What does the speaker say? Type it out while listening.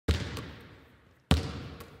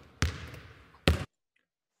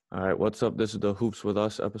All right, what's up? This is the Hoops with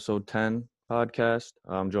Us, episode 10 podcast.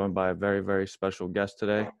 I'm joined by a very, very special guest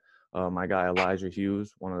today. My guy, Elijah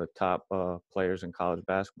Hughes, one of the top players in college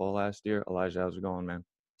basketball last year. Elijah, how's it going, man?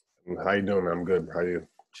 How you doing, man? I'm good. How are you?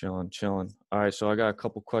 Chilling. All right, so I got a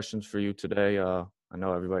couple questions for you today. I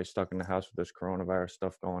know everybody's stuck in the house with this coronavirus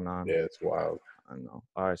stuff going on. Yeah, it's wild. I know.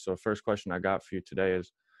 All right, so the first question I got for you today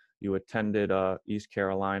is, you attended East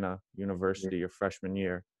Carolina University your freshman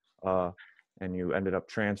year, and you ended up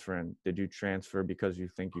transferring. Did you transfer because you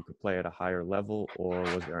think you could play at a higher level, or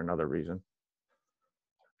was there another reason?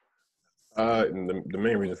 The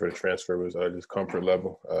main reason for the transfer was just comfort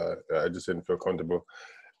level. I just didn't feel comfortable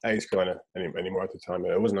at East Carolina anymore at the time.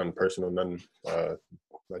 It wasn't nothing personal, nothing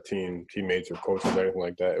my teammates or coaches or anything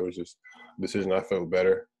like that. It was just a decision I felt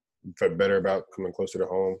better about coming closer to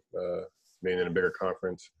home, being in a bigger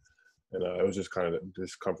conference, and it was just kind of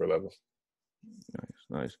just comfort level.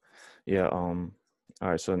 Nice. Yeah. All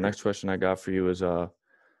right. So the next question I got for you is, so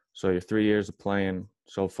you're 3 years of playing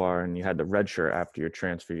so far, and you had the redshirt after your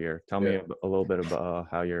transfer year. Tell me a little bit about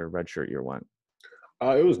how your redshirt year went.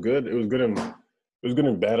 It was good. It was good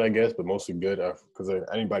and bad, I guess, but mostly good because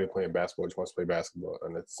anybody playing basketball just wants to play basketball,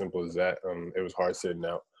 and it's simple as that. It was hard sitting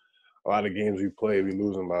out. A lot of games we played, we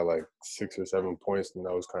lose them by like 6 or 7 points, and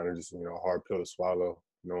that was kind of just a hard pill to swallow,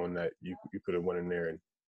 knowing that you could have went in there and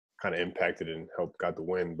kind of impacted and helped got the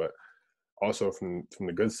win. But also from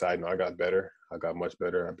the good side, I got better. I got much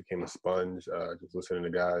better. I became a sponge, just listening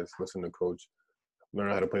to guys, listening to coach,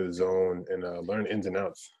 learning how to play the zone, and learn ins and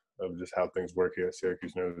outs of just how things work here at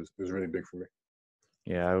Syracuse. It was really big for me.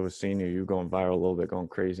 Yeah, I was seeing you going viral a little bit, going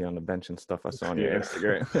crazy on the bench and stuff I saw on your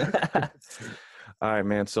Instagram. All right,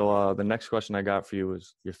 man. So the next question I got for you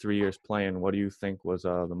is, your 3 years playing, what do you think was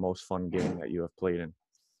the most fun game that you have played in?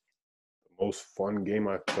 The most fun game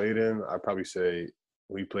I played in, I'd probably say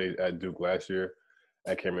we played at Duke last year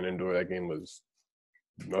at Cameron Indoor. That game was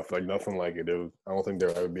nothing like it. I don't think there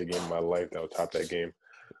will ever be a game in my life that would top that game.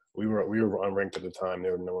 We were unranked at the time. They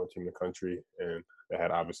were the number one team in the country, and they had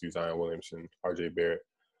obviously Zion Williamson, R.J. Barrett.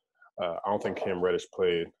 I don't think Cam Reddish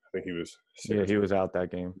played. I think he was sick. Yeah, he was out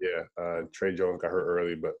that game. Yeah, Trey Jones got hurt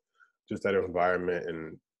early, but just that environment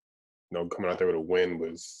and coming out there with a win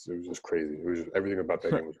was just crazy. It was just, everything about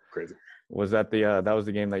that game was crazy. Was that that was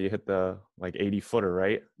the game that you hit the 80-footer,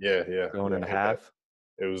 right? Yeah. Going in half.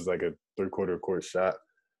 It was like a third-quarter court shot.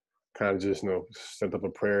 Kind of just sent up a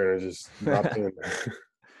prayer and it just dropped in.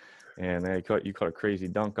 And you caught a crazy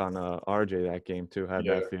dunk on RJ that game too. How'd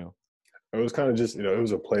that feel? It was kind of just it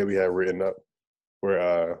was a play we had written up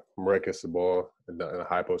where Marek gets the ball in the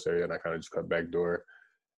high post area, and I kind of just cut back door,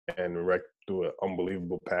 and Marek threw an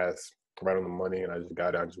unbelievable pass right on the money, and I just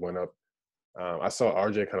got it. I just went up. I saw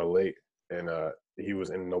RJ kind of late, and he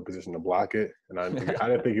was in no position to block it, and I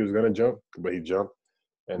didn't think he was gonna jump, but he jumped,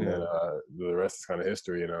 and then the rest is kind of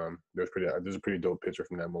history. And there's a pretty dope picture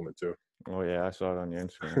from that moment too. Oh yeah, I saw it on your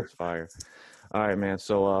Instagram. It's fire. All right, man.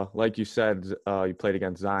 So like you said, you played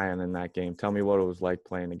against Zion in that game. Tell me what it was like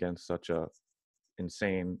playing against such a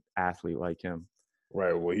insane athlete like him.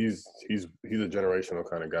 Right. Well, he's a generational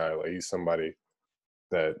kind of guy. Like, he's somebody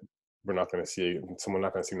that we're not going to see. Someone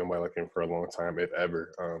not going to see nobody like him for a long time, if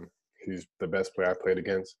ever. He's the best player I played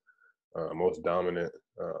against, most dominant.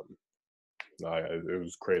 It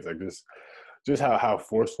was crazy. Like, just how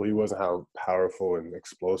forceful he was, and how powerful and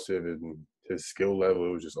explosive, and his skill level.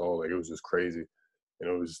 It was just it was just crazy.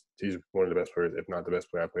 And he's one of the best players, if not the best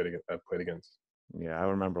player I played against. Yeah, I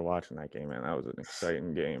remember watching that game, man. That was an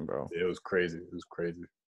exciting game, bro. It was crazy.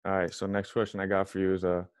 All right, so next question I got for you is,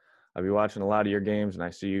 I'll be watching a lot of your games, and I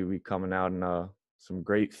see you be coming out in some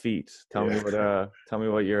great feats. Tell me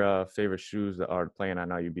what your favorite shoes that are playing. I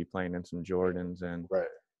know you'd be playing in some Jordans and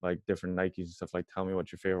like different Nikes and stuff. Like, tell me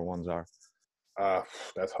what your favorite ones are.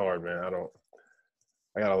 That's hard, man.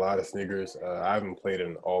 I got a lot of sneakers. I haven't played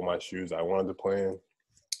in all my shoes I wanted to play in.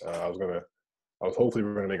 Hopefully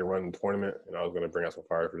we're gonna make a run in the tournament, and I was gonna bring out some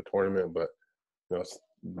fire for the tournament, but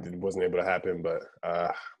it wasn't able to happen. But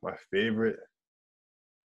my favorite,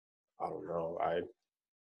 I don't know.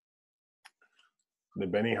 The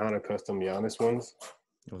Benihana custom Giannis ones.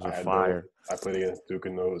 Those are fire. I played against Duke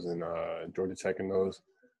in those and Georgia Tech in those.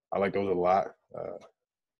 I like those a lot.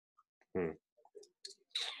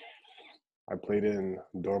 I played in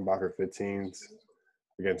Dornbacher 15s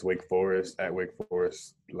against Wake Forest at Wake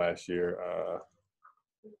Forest last year.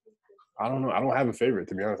 I don't know. I don't have a favorite,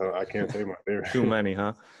 to be honest. I can't say my favorite. Too many,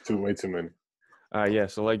 huh? Way too many. Yeah.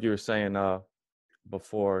 So like you were saying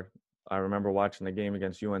before, I remember watching the game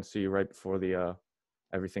against UNC right before the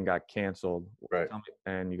everything got canceled. Right.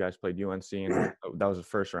 And you guys played UNC, and that was the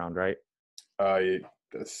first round, right?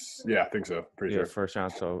 Yeah, I think so. Pretty Yeah, sure. first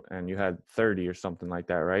round. So, and you had 30 or something like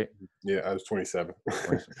that, right? Yeah, I was 27.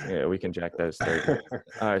 Yeah, we can jack that as 30.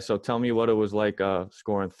 All right, so tell me what it was like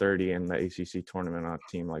scoring 30 in the ACC tournament on a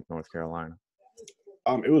team like North Carolina.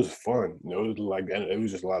 It was fun. It was like, and it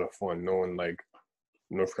was just a lot of fun knowing like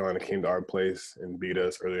North Carolina came to our place and beat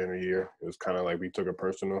us earlier in the year. It was kind of like we took it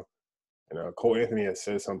personal. And Cole Anthony had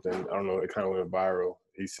said something. I don't know. It kind of went viral.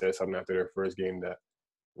 He said something after their first game that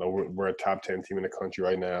we're a top 10 team in the country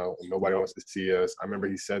right now, and nobody Yep. wants to see us. I remember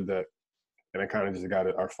he said that, and it kind of just got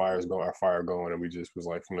our fire going, and we just was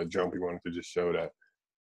like from the jump, we wanted to just show that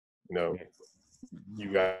you know Yeah.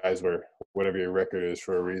 you guys were whatever your record is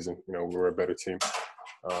for a reason. We're a better team,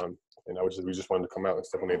 and we just wanted to come out and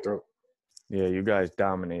step on their throat. Yeah, you guys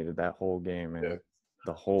dominated that whole game, Yeah. man.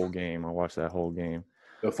 The whole game. I watched that whole game.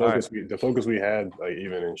 The All right. focus we had, like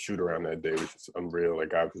even in shoot around that day, was just unreal.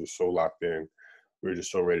 Like I was just so locked in. We were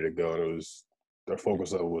just so ready to go, and it was the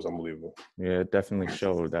focus level was unbelievable. Yeah, it definitely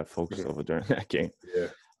showed that focus level during that game. Yeah.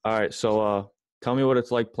 All right, so tell me what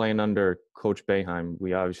it's like playing under Coach Boeheim.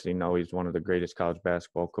 We obviously know he's one of the greatest college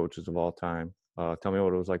basketball coaches of all time. Tell me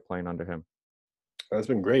what it was like playing under him. That's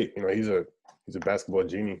been great. He's a basketball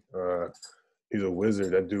genie. He's a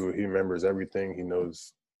wizard. That dude, he remembers everything. He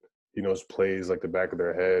knows plays like the back of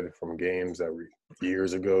their head from games that were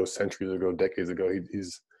years ago, centuries ago, decades ago.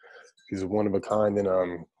 He's one of a kind,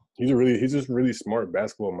 and he's just really smart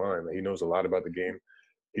basketball mind. Like, he knows a lot about the game.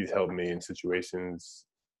 He's helped me in situations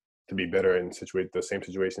to be better in the same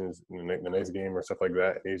situations in the next game or stuff like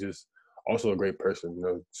that. And he's just also a great person.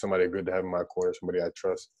 Somebody good to have in my corner, somebody I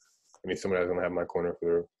trust. I mean, somebody that's gonna have my corner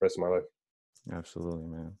for the rest of my life. Absolutely,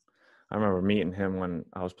 man. I remember meeting him when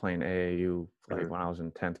I was playing AAU, like Mm-hmm. when I was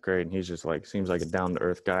in 10th grade, and he's just like seems like a down to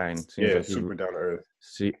earth guy, and Yeah, super down to earth.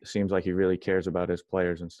 seems like he really cares about his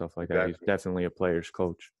players and stuff like that. He's Exactly. definitely a player's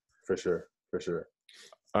coach. For sure. For sure.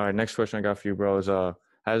 All right, next question I got for you, bro, is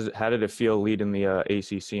how did it feel leading the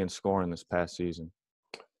ACC in scoring this past season?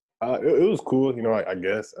 It was cool, I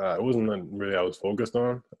guess. It wasn't nothing really I was focused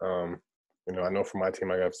on. I know for my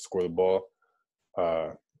team I got to score the ball. Uh,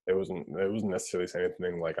 it wasn't necessarily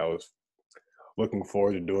anything like I was looking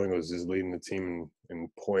forward to doing. It was just leading the team in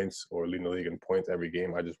points or leading the league in points every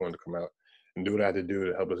game. I just wanted to come out and do what I had to do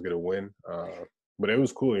to help us get a win. But it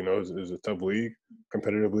was cool, it was a tough league,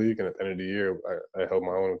 competitive league, and at the end of the year, I held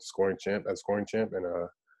my own scoring champ, and it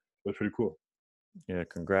was pretty cool. Yeah,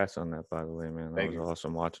 congrats on that, by the way, man. That Thank was you.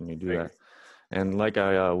 awesome watching you do Thank that. And like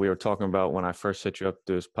we were talking about when I first hit you up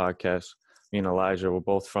to this podcast, me and Elijah were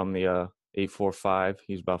both from the 845.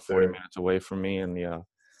 He's about 40 you. minutes away from me, and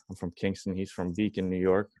I'm from Kingston. He's from Beacon, New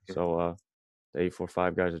York. So the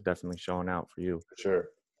 845 guys are definitely showing out for you. For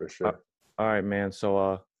Uh, sure. all right, man.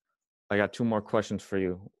 So I got two more questions for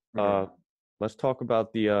you. Mhm. Let's talk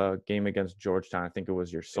about the game against Georgetown. I think it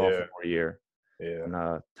was your Yeah, sophomore year. yeah. And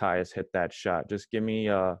Tyus hit that shot. Just give me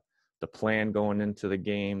the plan going into the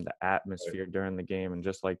game, the Right. atmosphere during the game, and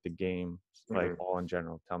just like the game, like Mhm. all in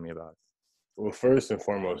general. Tell me about Well, first and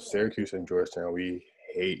foremost, Syracuse and Georgetown, we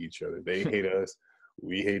hate each other. They it. hate us.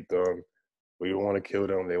 We hate them. We don't want to kill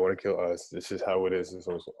them. They want to kill us. This is how it is. This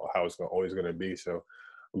is how it's always going to be. So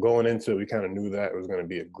going into it, we kind of knew that it was going to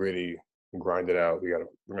be a gritty, grind it out. We're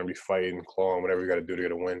going to be fighting, clawing, whatever we got to do to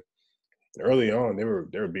get a win. And early on, they were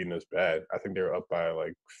beating us bad. I think they were up by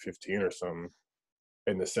like 15 or something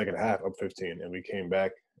in the second half, up 15, and we came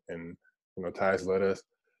back and Tyus led us.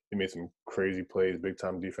 He made some crazy plays, big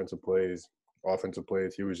time defensive plays, offensive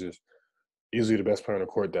plays. He was just easily the best player on the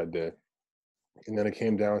court that day. And then it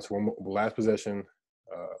came down to last possession.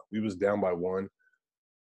 We was down by one,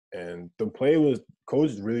 and the play was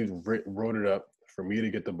coach really wrote it up for me to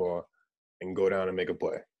get the ball and go down and make a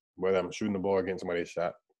play. Whether I'm shooting the ball or getting somebody's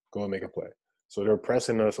shot, go and make a play. So they're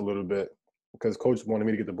pressing us a little bit because coach wanted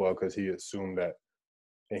me to get the ball because he assumed that,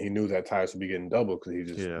 and he knew that Tyus would be getting double because he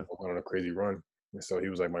just Yeah. went on a crazy run. And so he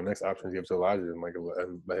was like, my next option is give to Elijah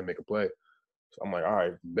and let him make a play. So I'm like, all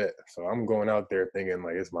right, bet. So I'm going out there thinking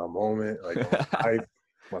like it's my moment, like I'm hype,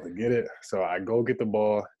 I'm about to get it. So I go get the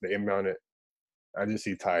ball, they inbound it. I just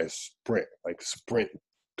see Tyus sprint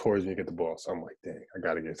towards me to get the ball. So I'm like, dang, I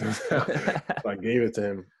gotta get this. So I gave it to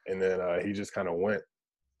him, and then he just kind of went.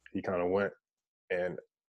 He kind of went, and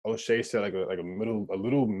O'Shea said like a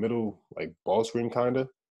little middle like ball screen kind of.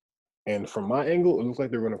 And from my angle, it looked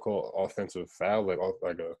like they were gonna call offensive foul, like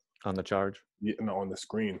a On the charge. on the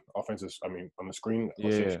screen, offensive. I mean, on the screen,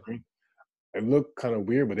 O'Shea Yeah. screen. It looked kind of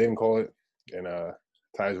weird, but they didn't call it. And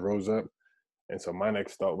Tyus rose up, and so my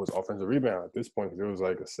next thought was offensive rebound. At this point, there was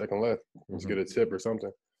like a second left. Let's Hmm. get a tip or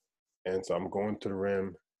something. And so I'm going to the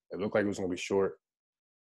rim. It looked like it was gonna be short.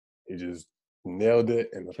 He just nailed it,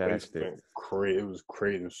 and the place Cashed it. went crazy. It was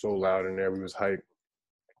crazy. It was so loud in there. We was hyped,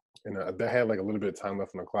 and they had like a little bit of time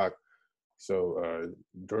left on the clock. So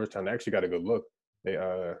Georgetown actually got a good look. They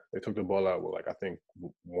took the ball out with like I think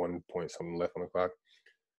 1 point something left on the clock.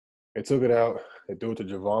 They took it out. They threw it to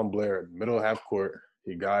Javon Blair, middle of half court.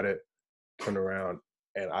 He got it, turned around,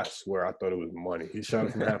 and I swear I thought it was money. He shot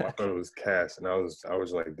it from half. I thought it was cash, and I was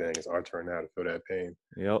like, dang, it's our turn now to feel that pain.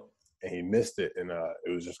 Yep. And he missed it, and it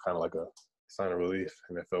was just kind of like a sign of relief,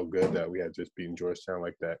 and it felt good that we had just beaten Georgetown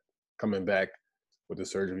like that. Coming back with the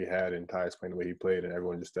surge we had, and Tyus playing the way he played, and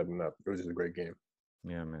everyone just stepping up. It was just a great game.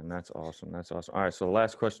 Yeah, man, that's awesome. That's awesome. All right, so the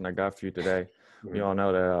last question I got for you today. Mhm. We all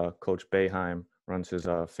know that Coach Boeheim runs his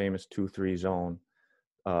famous 2-3 zone.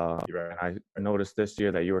 Right. And I noticed this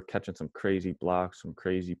year that you were catching some crazy blocks, some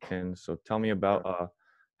crazy pins. So tell me about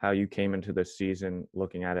how you came into this season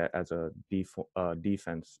looking at it as a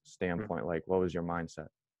defense standpoint. Like, what was your mindset?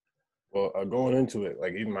 Well, going into it,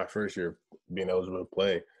 like even my first year being eligible to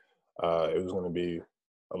play, it was going to be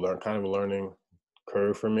kind of a learning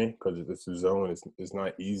curve for me because it's a zone. It's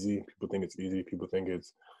not easy. People think it's easy. People think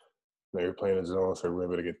it's you're playing a zone, so we're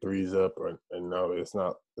able to get threes up. And no, it's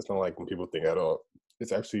not. It's not like when people think at all.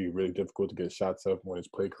 It's actually really difficult to get shots up when it's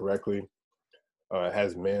played correctly. It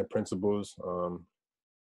has man principles,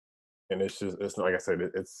 and it's like I said,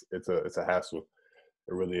 it's a hassle.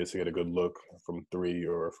 It really is to get a good look from three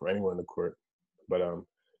or from anywhere in the court. But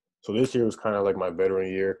so this year was kind of like my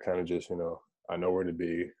veteran year, kind of just I know where to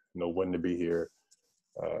be, know when to be here,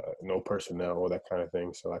 no personnel, all that kind of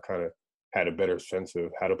thing. So I kind of had a better sense of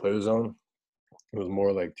how to play the zone. It was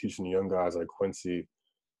more like teaching the young guys like Quincy,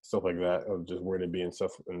 stuff like that, of just where to be in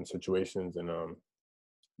stuff in situations. And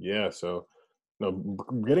yeah, so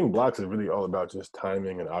getting blocks is really all about just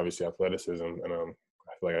timing and obviously athleticism. And I feel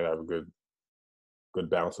like I have a good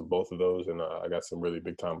balance of both of those, and I got some really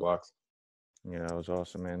big time blocks. Yeah, that was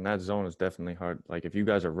awesome, man. That zone is definitely hard. Like, if you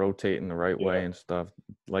guys are rotating the right way and stuff,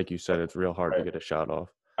 like you said, it's real hard to get a shot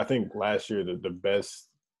off. I think last year the best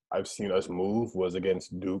I've seen us move was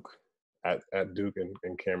against Duke at Duke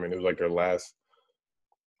and Cameron. It was like their last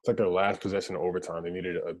possession of overtime. They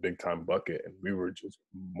needed a big time bucket, and we were just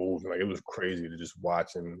moving. Like, it was crazy to just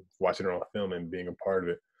watching it on film and being a part of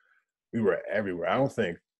it. We were everywhere. I don't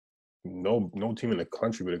think no team in the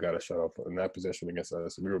country would have got a shot off in that possession against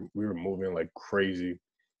us. We were moving like crazy.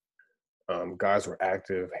 Guys were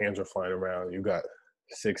active, hands were flying around. You got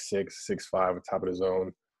 6'6", 6'5" at top of the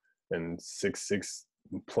zone, and 6'6"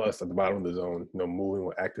 plus at the bottom of the zone. Moving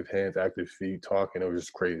with active hands, active feet, talking. It was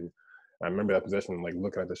just crazy. I remember that possession, like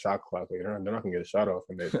looking at the shot clock, like they're not gonna get a shot off,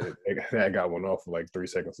 and they got one off with like 3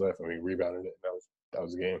 seconds left, and we rebounded it. That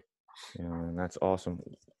was the game. Yeah, man, that's awesome.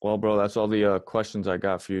 Well, bro, that's all the questions I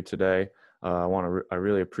got for you today. I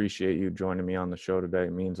really appreciate you joining me on the show today.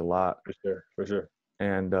 It means a lot. For sure.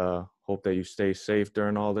 And hope that you stay safe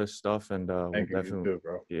during all this stuff. And Thank you, you too,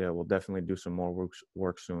 bro. Yeah, we'll definitely do some more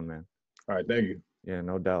work soon, man. All right, thank you. Yeah,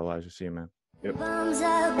 no doubt, Elijah. See you, man. Yep. Bombs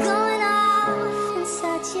are going off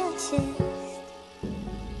inside your chest.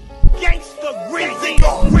 Gangsta Rizzy.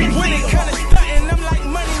 When it comes to stunting, I'm like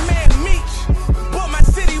Money Man Meech. Brought my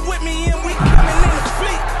city with me and we coming in the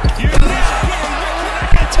fleet. You're now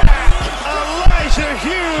getting attack. Elijah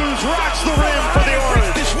Hughes rocks the rim for the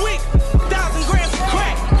Orange. This week, 1,000 grams of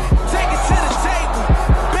crack. Take it to the table.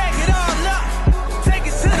 Bag it all up. Take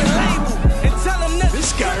it to the label. And tell them that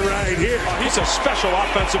this guy right here, he's a special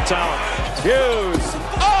offensive talent. Hughes.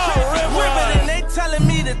 Riveting. They telling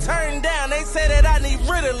me to turn down. They say that I need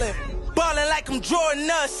Ritalin. Balling like I'm Jordan,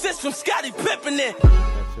 assist from Scottie Pippen.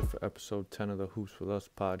 That's it for episode 10 of the Hoops With Us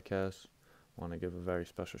podcast. I want to give a very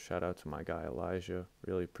special shout out to my guy Elijah.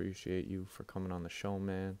 Really appreciate you for coming on the show,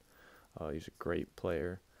 man. He's a great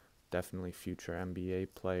player, definitely future NBA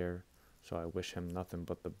player, so I wish him nothing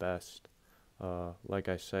but the best. Like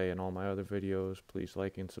I say in all my other videos, please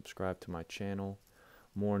like and subscribe to my channel.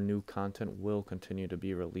 More new content will continue to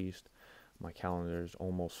be released. My calendar is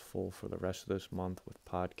almost full for the rest of this month with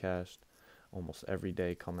podcasts, almost every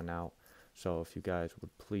day coming out. So if you guys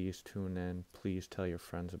would please tune in, please tell your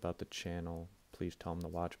friends about the channel. Please tell them to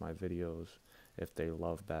watch my videos if they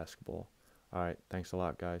love basketball. All right, thanks a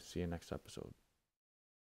lot, guys. See you next episode.